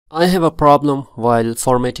I have a problem while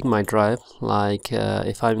formatting my drive.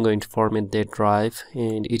 If I'm going to format that drive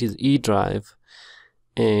and it is E drive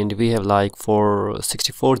and we have like for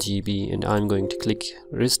 64 GB and I'm going to click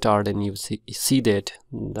restart, and you see that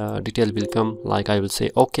the detail will come. Like I will say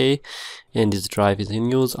okay, and this drive is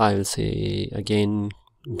in use. I will say again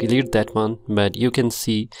delete that one, but you can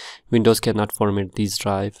see Windows cannot format this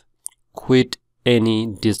drive. Quit any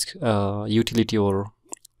disk utility or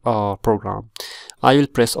program. I will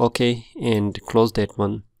press OK and close that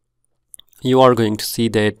one. You are going to see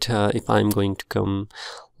that if I'm going to come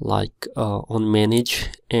on manage,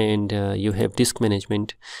 and you have disk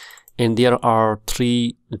management, and there are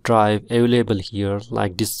 3 drive available here,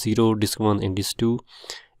 like disk 0, disk 1 and disk 2.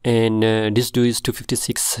 And disk 2 is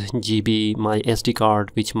 256 GB, my SD card,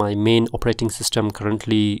 which my main operating system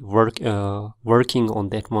currently working on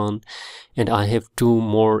that one. And I have 2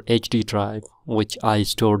 more HD drive which I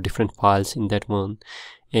store different files in that one.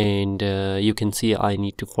 And you can see I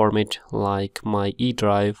need to format like my E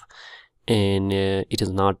drive, and it is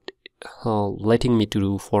not letting me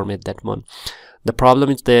to format that one. The problem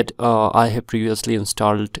is that I have previously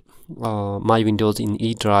installed my Windows in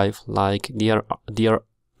E drive. Like there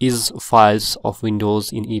is files of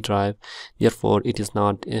Windows in E drive, therefore it is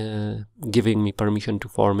not giving me permission to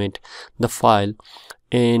format the file.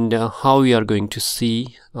 And how we are going to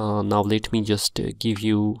see now, let me just give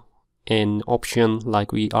you an option.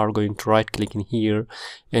 Like we are going to right click in here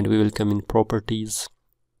and we will come in properties,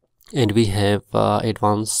 and we have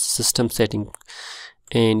advanced system setting,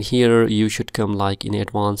 and here you should come like in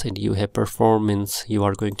advanced, and you have performance. You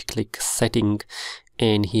are going to click setting,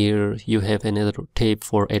 and here you have another tab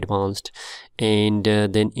for advanced, and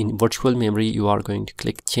then in virtual memory you are going to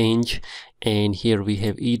click change, and here we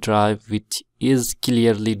have E drive, which is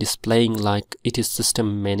clearly displaying like it is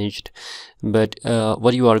system managed. But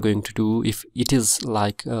what you are going to do, if it is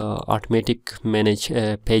like automatic manage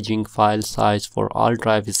paging file size for all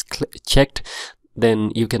drive is checked,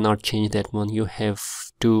 then you cannot change that one. You have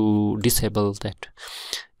to disable that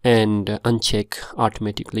and uncheck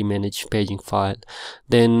automatically manage paging file.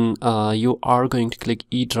 Then you are going to click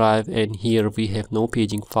E drive, and here we have no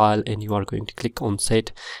paging file, and you are going to click on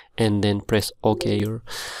set and then press OK here.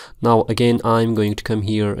 Now again I'm going to come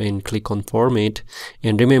here and click on format,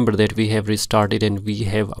 and remember that we have restarted and we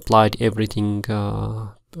have applied everything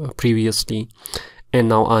previously. And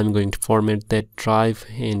now I'm going to format that drive,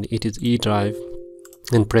 and it is E drive,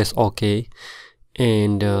 and press OK.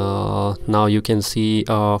 And now you can see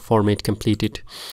format completed.